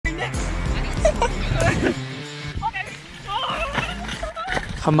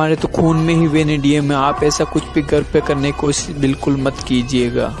हमारे तो खून में ही वेनेडियम है। आप ऐसा कुछ भी घर पे करने की कोशिश बिल्कुल मत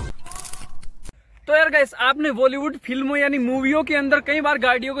कीजिएगा। तो यार गाइस, आपने बॉलीवुड फिल्मों यानी मूवियों के अंदर कई बार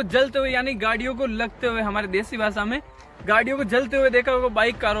गाड़ियों को जलते हुए यानी गाड़ियों को लगते हुए, हमारे देसी भाषा में गाड़ियों को जलते हुए देखा होगा,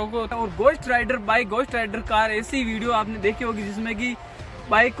 बाइक कारों को। और ghost rider bike, ghost rider car, ऐसी वीडियो आपने देखी होगी जिसमें कि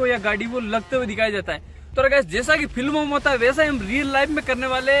बाइक को या गाड़ी को लगते हुए दिखाया जाता है। तो गाइस, जैसा कि फिल्मों में होता है वैसा ही हम रियल लाइफ में करने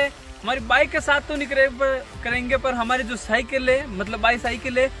वाले। हमारी बाइक के साथ तो नहीं करेंगे, पर हमारी जो साइकिल है, मतलब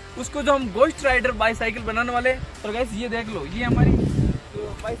बाईसाइकिल है, उसको जो हम गोस्ट राइडर बाईसाइकिल बनाने वाले। तो गाइस ये देख लो, ये हमारी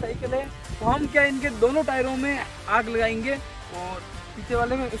जो बाईसाइकिल है, तो हम क्या इनके दोनों टायरों में आग लगाएंगे और पीछे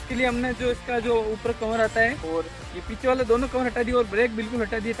वाले में, उसके लिए हमने जो इसका जो ऊपर कवर आता है और ये पीछे वाले दोनों कवर हटा दिए और ब्रेक बिल्कुल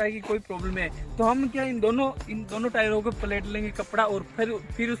हटा दिए ताकि कोई प्रॉब्लम है। तो हम क्या इन दोनों टायरों को पलट लेंगे कपड़ा और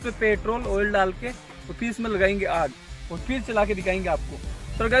फिर उसमें पेट्रोल ऑयल डाल के तो फिर इसमें लगाएंगे आग और फिर चला के दिखाएंगे आपको।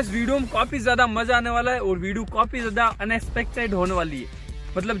 तो गाइस, वीडियो में काफी ज्यादा मजा आने वाला है और वीडियो काफी ज्यादा अनएक्सपेक्टेड होने वाली है।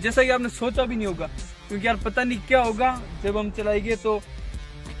 मतलब जैसा कि आपने सोचा भी नहीं होगा, क्योंकि यार पता नहीं क्या होगा जब हम चलाएंगे। तो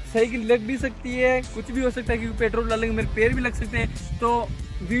साइकिल लग भी सकती है, कुछ भी हो सकता है, क्योंकि पेट्रोल डालेंगे मेरे पैर भी लग सकते हैं। तो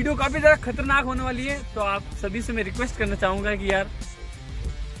वीडियो काफी ज्यादा खतरनाक होने वाली है। तो आप सभी से मैं रिक्वेस्ट करना चाहूंगा कि यार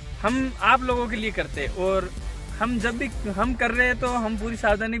हम आप लोगों के लिए करते हैं और हम जब भी हम कर रहे हैं तो हम पूरी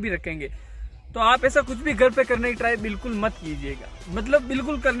सावधानी भी रखेंगे। तो आप ऐसा कुछ भी घर पे करने की ट्राई बिल्कुल मत कीजिएगा, मतलब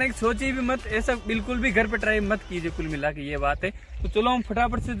बिल्कुल करने की सोचिए भी मत, ऐसा बिल्कुल भी घर पे ट्राई मत कीजिए। कुल मिला के ये बात है। तो चलो हम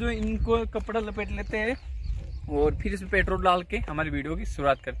फटाफट से जो इनको कपड़ा लपेट लेते हैं और फिर इसमें पेट्रोल डाल के हमारी वीडियो की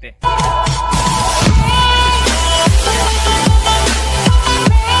शुरुआत करते हैं।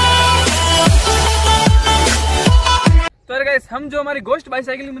 तो गाइस, हम जो हमारी गोस्ट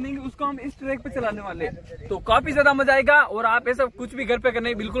बाईसाइकिल बनेंगे उसको हम इस ट्रैक पे चलाने वाले हैं। तो काफी ज्यादा मजा आएगा और आप ऐसा कुछ भी घर पे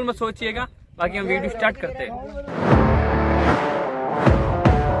करने बिल्कुल मत सोचिएगा। बाकी हम वीडियो स्टार्ट करते हैं।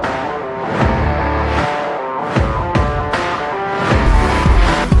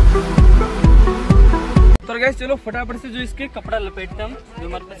 तो गाइस, चलो फटाफट से जो इसके कपड़ा लपेटते हम, जो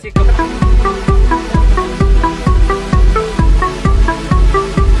हमारे पास ये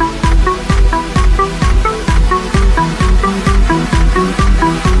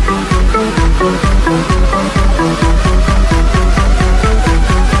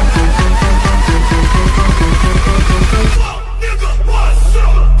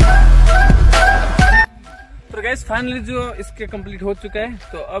फाइनली जो इसके कंप्लीट हो चुका है।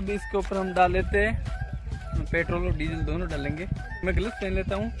 तो अब इसके ऊपर हम डाल लेते हैं पेट्रोल और डीजल, दोनों डालेंगे। मैं ग्लव्स पहन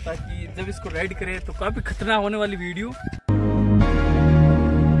लेता हूँ ताकि जब इसको राइड करे तो काफी खतरनाक होने वाली वीडियो।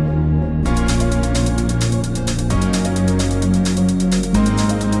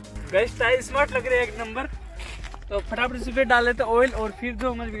 गाइस, टायर स्मार्ट लग रहे हैं एक नंबर। तो फटाफट से फिर डाल लेते हैं ऑयल और फिर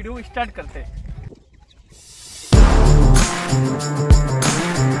जो हमारी वीडियो स्टार्ट करते हैं।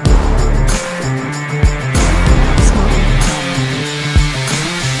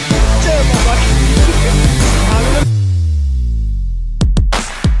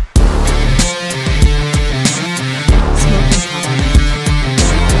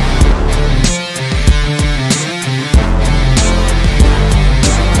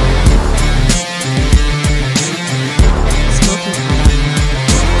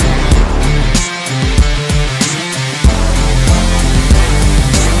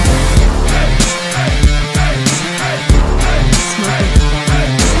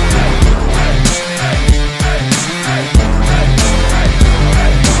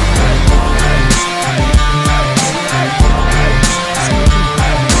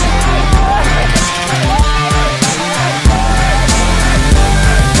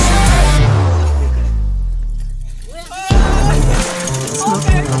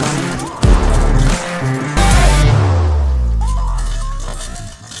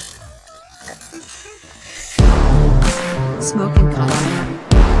 Smoking color.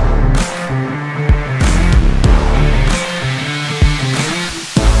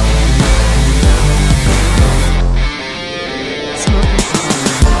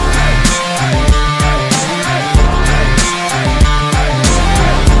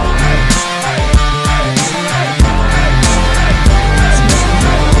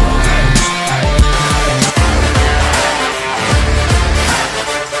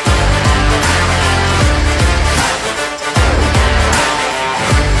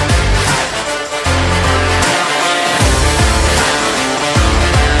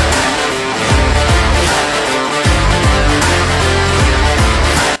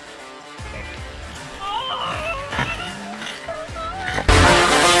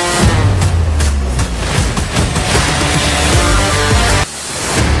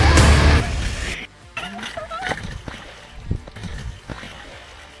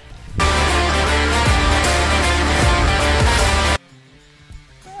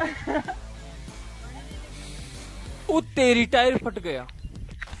 वो तेरी टायर फट गया।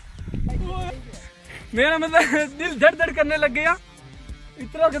 मेरा मतलब दिल धड़ धड़ करने लग गया,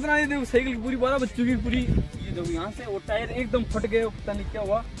 इतना खतरा। ये देखो साइकिल की पूरी 12 बज चुकी पूरी। ये देखो यहाँ से वो टायर एकदम फट गए, पता नहीं क्या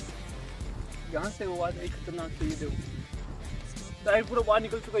हुआ। यहाँ से वो आवाज आई खतरनाक से, ये देखो टायर पूरा बाहर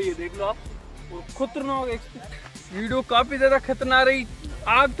निकल चुका है, ये देख लो आप। और खतरनाक वीडियो काफी ज्यादा खतरनाक रही।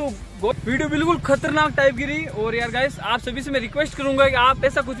 आग तो वीडियो बिल्कुल खतरनाक टाइप की रही। और यार गाइस आप सभी से मैं रिक्वेस्ट करूंगा कि आप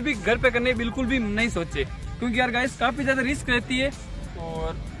ऐसा कुछ भी घर पे करने बिल्कुल भी नहीं सोचे, क्योंकि यार गाइस काफी ज्यादा रिस्क रहती है।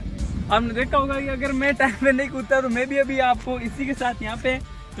 और आपने देखा होगा कि अगर मैं टाइम पे नहीं कूदता तो मैं भी अभी आपको इसी के साथ यहाँ पे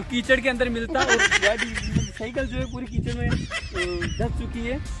तो कीचड़ के अंदर मिलता। और गाड़ी साइकिल जो है पूरी कीचड़ में धस चुकी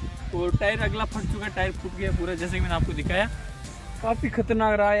है और टायर अगला फट चुका है, टायर फूट गया पूरा, जैसे कि मैंने आपको दिखाया। काफी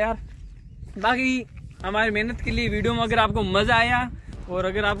खतरनाक रहा यार। बाकी हमारी मेहनत के लिए वीडियो में अगर आपको मजा आया और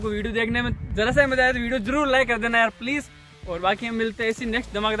अगर आपको वीडियो देखने में जरा सा मजा आया तो वीडियो जरूर लाइक कर देना यार प्लीज। और बाकी हम मिलते हैं इसी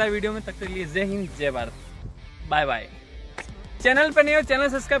नेक्स्ट धमाकेदार वीडियो में, तब तक के लिए जय हिंद जय भारत, बाय बाय। चैनल पे नहीं हो चैनल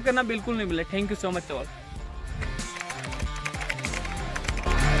सब्सक्राइब करना बिल्कुल नहीं भूले। Thank you so much all.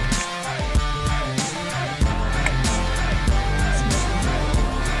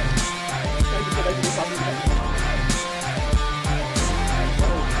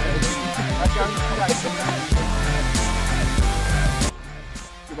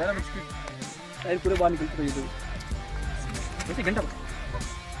 पूरे बाहर निकल चुका है वैसे घंटा।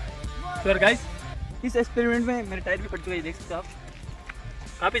 तो गाइस इस एक्सपेरिमेंट में मेरे टायर भी फट चुका है, देख सकते हो आप।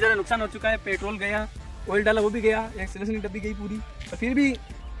 काफी ज्यादा नुकसान हो चुका है, पेट्रोल गया, ऑयल डाला वो भी गया, एक्सेलरेशन की डब्बी गई पूरी। और फिर भी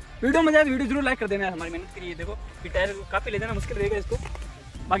वीडियो में जाए वीडियो जरूर लाइक कर देना है हमारी मेहनत के लिए। देखो कि टायर काफी ले जाना मुश्किल रहेगा इसको।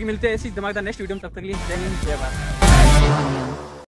 बाकी मिलते हैं ऐसी धमाकेदार नेक्स्ट वीडियो में, तब तक के लिए जय हिंद जय भारत।